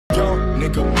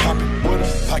nigga poppin' with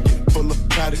a pocket full of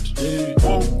cottage.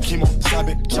 Whoa, chemo, stop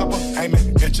it, chopper,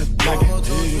 aiming at your nugget.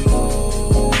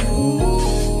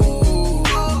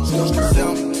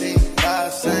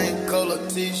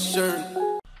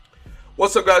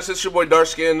 What's up, guys? It's your boy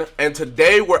Darkskin, and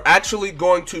today we're actually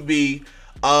going to be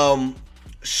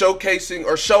showcasing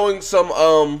or showing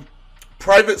some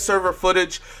private server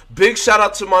footage. Big shout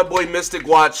out to my boy Mystic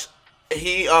Watch.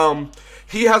 He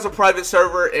has a private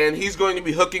server, and he's going to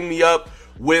be hooking me up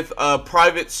with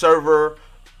private server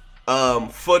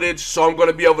footage, so I'm going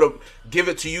to be able to give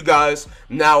it to you guys.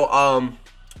 Now,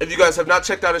 if you guys have not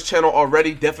checked out his channel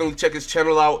already, definitely check his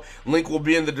channel out. Link will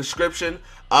be in the description.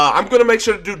 I'm going to make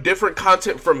sure to do different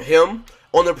content from him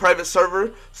on the private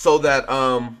server, so that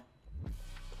I'm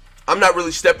not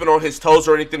really stepping on his toes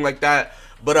or anything like that.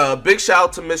 But big shout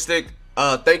out to Mystic.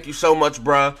 Thank you so much,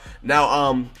 bruh.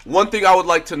 Now, one thing I would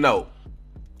like to note.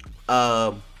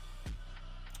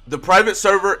 The private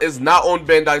server is not on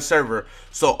Bandai server,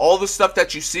 so all the stuff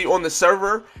that you see on the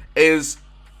server is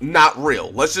not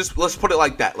real. Let's put it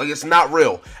like that. Like, it's not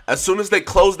real. As soon as they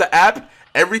close the app,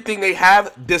 everything they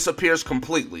have disappears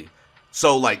completely.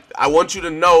 So, like, I want you to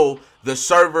know the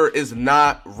server is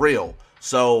not real.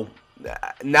 So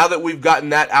now that we've gotten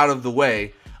that out of the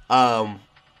way,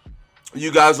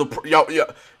 you guys will,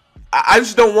 I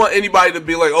just don't want anybody to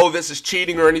be like, oh, this is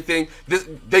cheating or anything.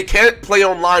 They can't play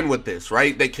online with this,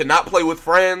 right? They cannot play with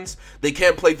friends. They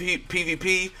can't play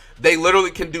PvP. They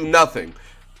literally can do nothing.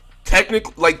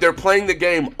 Technically, like, they're playing the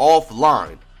game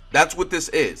offline. That's what this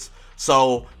is.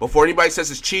 So before anybody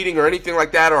says it's cheating or anything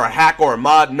like that, or a hack or a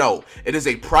mod, no. It is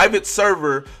a private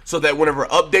server, so that whenever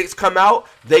updates come out,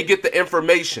 they get the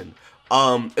information.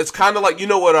 It's kind of like, you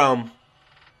know what,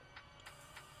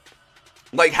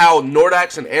 like how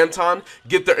Nordax and Anton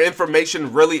get their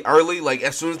information really early, like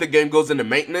as soon as the game goes into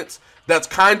maintenance. That's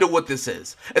kind of what this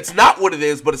is. It's not what it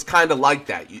is, but it's kind of like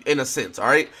that in a sense,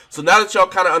 alright? So now that y'all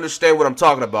kind of understand what I'm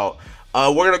talking about,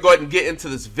 we're going to go ahead and get into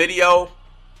this video.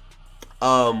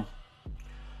 Yeah,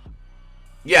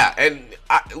 and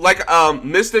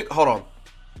Mystic, hold on.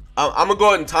 I'm going to go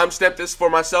ahead and timestamp this for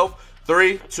myself.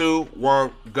 3, 2,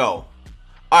 1, go.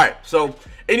 Alright, so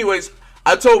anyways,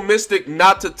 I told Mystic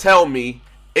not to tell me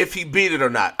if he beat it or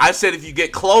not. I said if you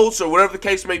get close or whatever the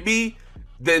case may be,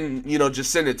 then, you know,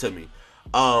 just send it to me.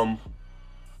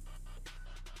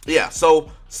 Yeah,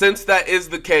 so since that is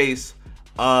the case,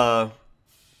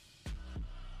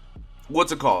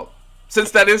 what's it called?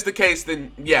 Since that is the case,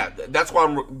 then yeah, that's why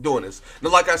I'm doing this. Now,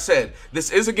 like I said,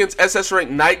 this is against SS rank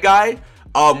NightGuy.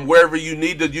 Wherever you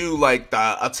need to do like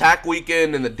the attack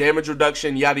weekend and the damage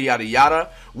reduction, yada yada yada.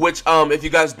 Which, if you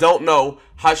guys don't know,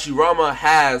 Hashirama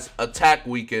has attack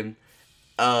weekend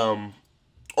on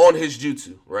his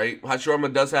jutsu, right?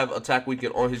 Hashirama does have attack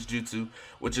weekend on his jutsu,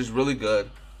 which is really good.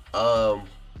 And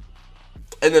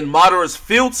then Madara's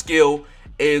field skill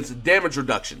is damage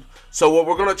reduction. So what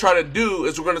we're gonna try to do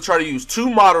is we're gonna try to use 2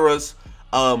 Madaras,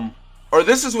 or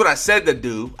this is what I said to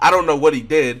do. I don't know what he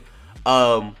did.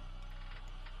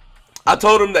 I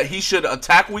told him that he should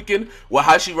attack weekend with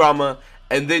Hashirama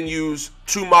and then use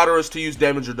 2 Madaras to use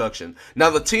damage reduction.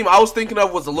 Now, the team I was thinking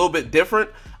of was a little bit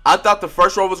different. I thought the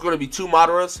first row was going to be 2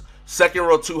 Madaras, second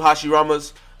row 2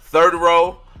 Hashiramas, third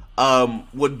row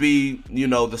would be, you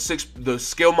know, the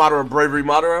skill Madara, bravery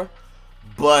Madara.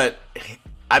 But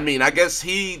I mean, I guess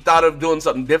he thought of doing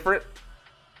something different.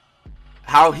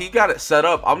 How he got it set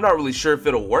up, I'm not really sure if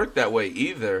it'll work that way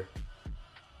either.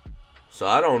 So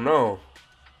I don't know.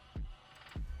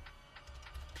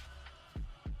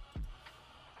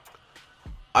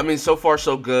 I mean, so far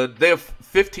so good. They have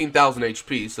 15,000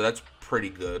 HP, so that's pretty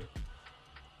good.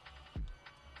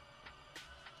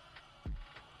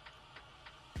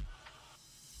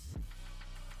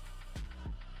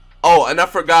 Oh, and I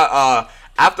forgot,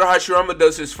 after Hashirama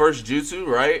does his first jutsu,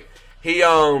 right? He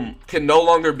can no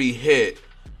longer be hit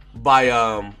by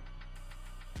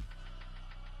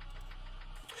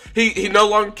he no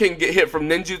longer can get hit from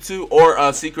ninjutsu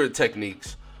or secret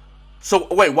techniques. So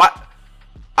wait, what?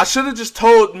 I should have just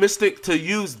told Mystic to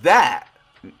use that.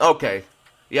 Okay.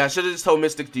 Yeah, I should have just told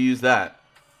Mystic to use that.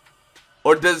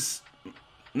 Or does...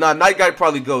 Nah, NightGuy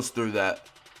probably goes through that,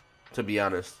 to be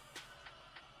honest.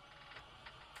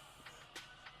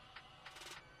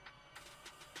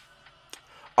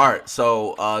 Alright,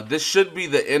 so this should be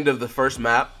the end of the first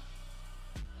map.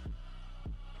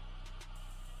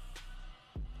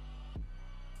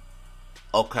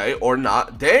 Okay, or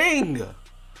not. Dang!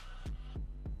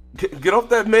 Get off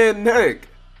that man's neck.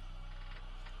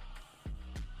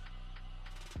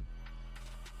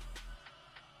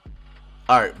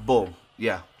 Alright, boom.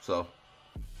 Yeah, so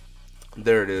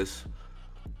there it is.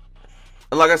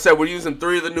 And like I said, we're using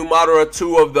 3 of the new Madara,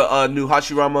 2 of the new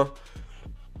Hashirama.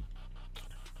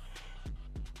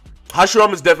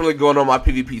 Hashirama is definitely going on my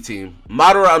PvP team.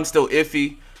 Madara, I'm still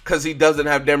iffy because he doesn't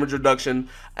have damage reduction,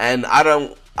 and I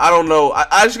don't know.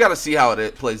 I just gotta see how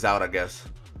it plays out, I guess.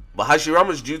 But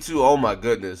Hashirama's jutsu, oh my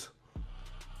goodness.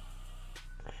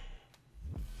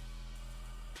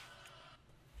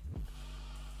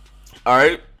 All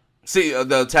right, see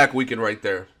the attack weakened right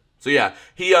there. So yeah,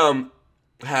 he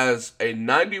has a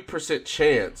 90%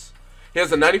 chance. He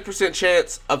has a 90%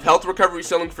 chance of health recovery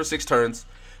selling for 6 turns,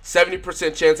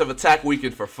 70% chance of attack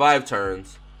weakened for 5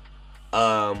 turns.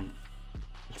 So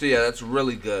yeah, that's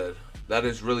really good. That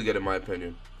is really good in my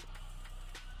opinion.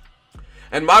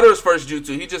 And Madara's first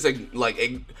jutsu, he just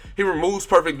he removes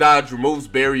perfect dodge, removes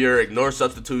barrier, ignores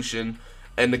substitution,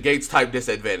 and negates type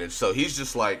disadvantage. So he's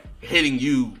just like hitting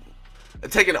you,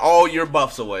 taking all your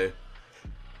buffs away.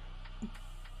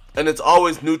 And it's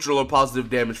always neutral or positive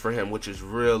damage for him, which is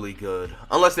really good.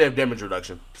 Unless they have damage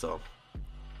reduction, so.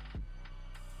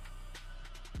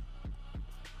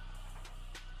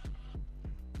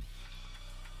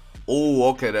 Oh,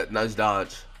 okay, that nice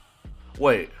dodge.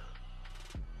 Wait.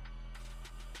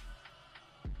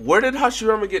 Where did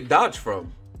Hashirama get dodge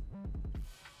from?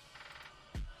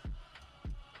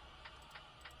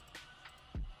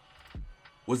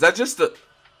 Was that just a...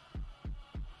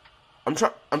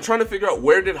 I'm trying to figure out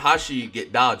where did Hashi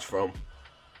get dodge from,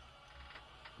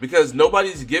 because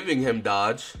nobody's giving him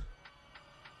dodge.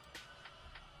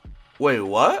 Wait,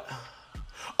 what?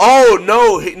 Oh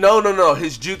no, no,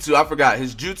 his jutsu, I forgot.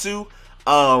 His jutsu,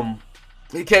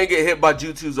 he can't get hit by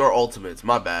jutsus or ultimates.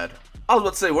 My bad. I was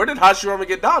about to say, where did Hashirama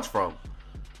get dodge from?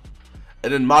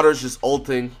 And then Madara's just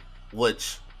ulting,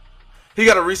 which he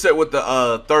got to reset with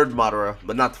the third Madara,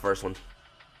 but not the first one.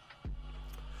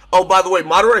 Oh, by the way,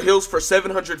 Madara heals for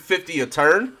 750 a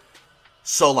turn.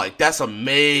 So, like, that's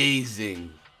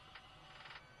amazing.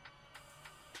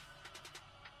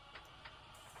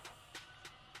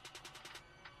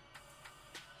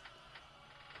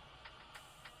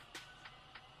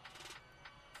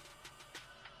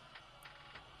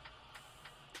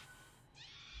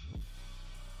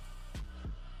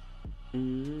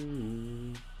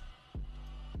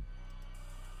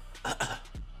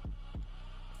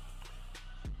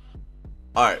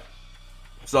 Alright,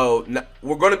 so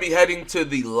we're going to be heading to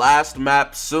the last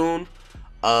map soon,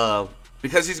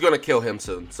 because he's going to kill him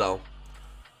soon, so.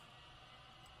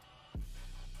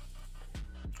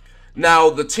 Now,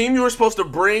 the team you were supposed to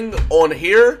bring on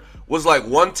here was like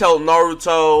One Tail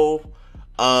Naruto,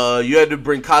 you had to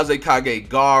bring Kazekage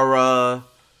Gaara,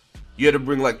 you had to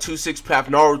bring like 2 6-path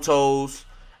Narutos,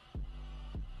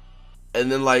 and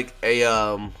then like a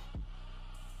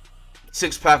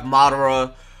 6-path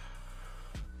Madara.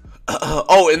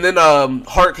 Oh, and then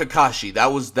Heart Kakashi.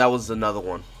 That was another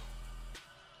one.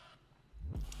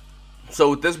 So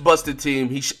with this busted team,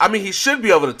 he should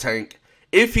be able to tank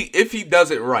if he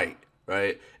does it right,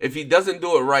 right? If he doesn't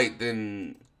do it right,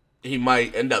 then he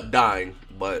might end up dying.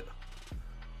 But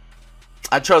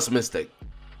I trust Mystic,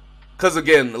 cause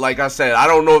again, like I said, I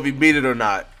don't know if he beat it or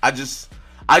not. I just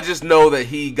know that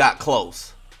he got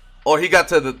close, or he got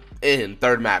to the end,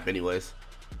 third map, anyways.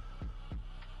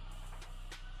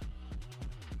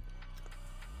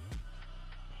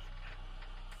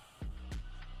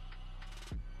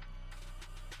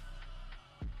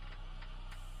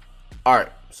 Alright,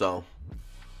 so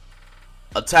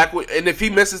attack, and if he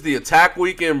misses the attack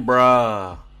weekend,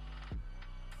 bruh,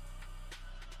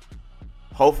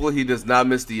 hopefully he does not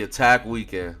miss the attack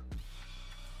weekend.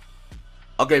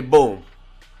 Okay, boom.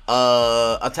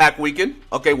 Attack weekend.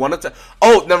 Okay, 1 attack.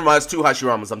 Oh, never mind, it's 2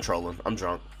 Hashiramas. I'm trolling. I'm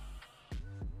drunk.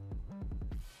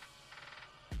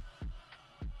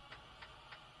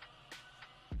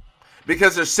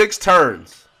 Because there's 6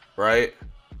 turns, right?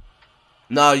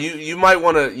 No, you might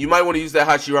wanna use that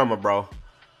Hashirama, bro.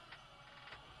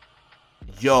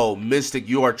 Yo, Mystic,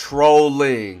 you are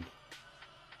trolling.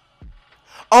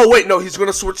 Oh wait, no, he's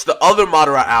gonna switch the other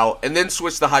Madara out and then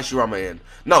switch the Hashirama in.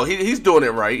 No, he's doing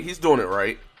it right. He's doing it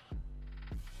right.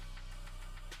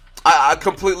 I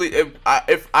completely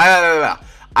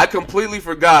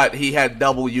forgot he had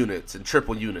double units and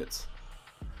triple units.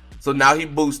 So now he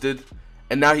boosted,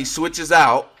 and now he switches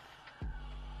out.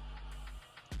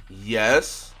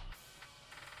 Yes.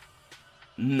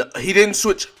 No, he didn't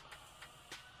switch.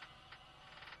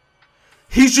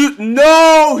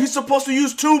 No, he's supposed to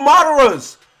use 2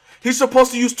 Madaras. He's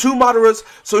supposed to use 2 Madaras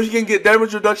so he can get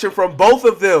damage reduction from both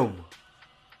of them.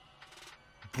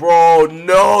 Bro,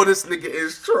 no, this nigga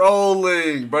is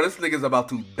trolling. Bro, this nigga's about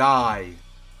to die.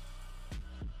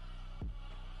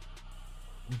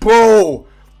 Bro,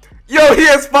 Yo, he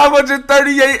has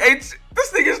 538 H.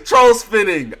 This nigga's troll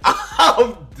spinning.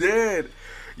 I'm dead.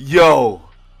 Yo,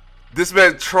 this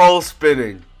man troll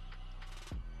spinning.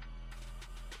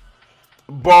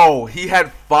 Bro, he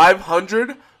had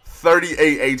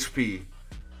 538 HP.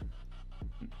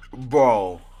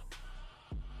 Bro.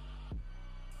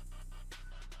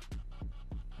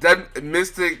 That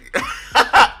Mystic.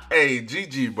 Hey,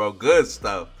 GG, bro. Good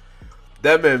stuff.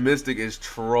 That man Mystic is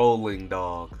trolling,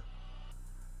 dog.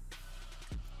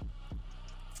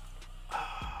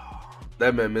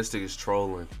 That man Mystic is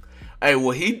trolling. Hey, well,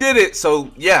 he did it.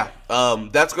 So yeah,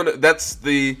 that's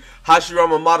the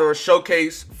Hashirama Madara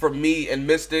showcase for me and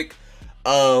Mystic.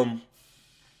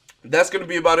 That's gonna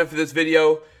be about it for this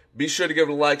video. Be sure to give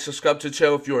it a like, subscribe to the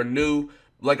channel if you are new.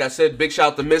 Like I said, big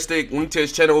shout out to Mystic. Link to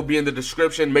his channel will be in the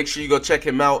description. Make sure you go check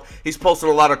him out. He's posting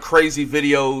a lot of crazy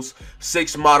videos.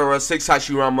 6 Madara, 6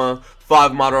 Hashirama,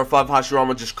 5 Madara, 5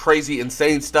 Hashirama. Just crazy,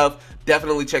 insane stuff.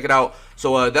 Definitely check it out.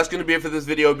 So that's going to be it for this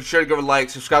video. Be sure to give it a like.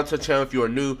 Subscribe to the channel if you are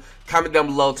new. Comment down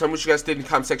below. Tell me what you guys did in the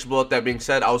comment section below. With that being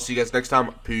said, I will see you guys next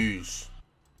time. Peace.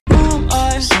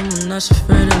 Someone that's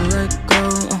afraid to let go.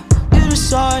 You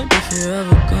decide if you're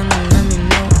ever gonna let me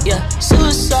know. Yeah,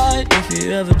 suicide if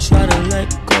you ever try to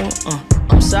let go.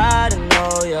 I'm sad, I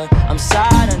know, yeah. I'm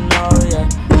sad, I know, yeah.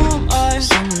 Who am I?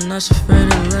 Someone that's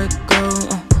afraid to let go.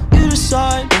 You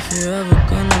decide if you're ever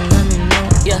gonna let me know.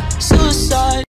 Yeah,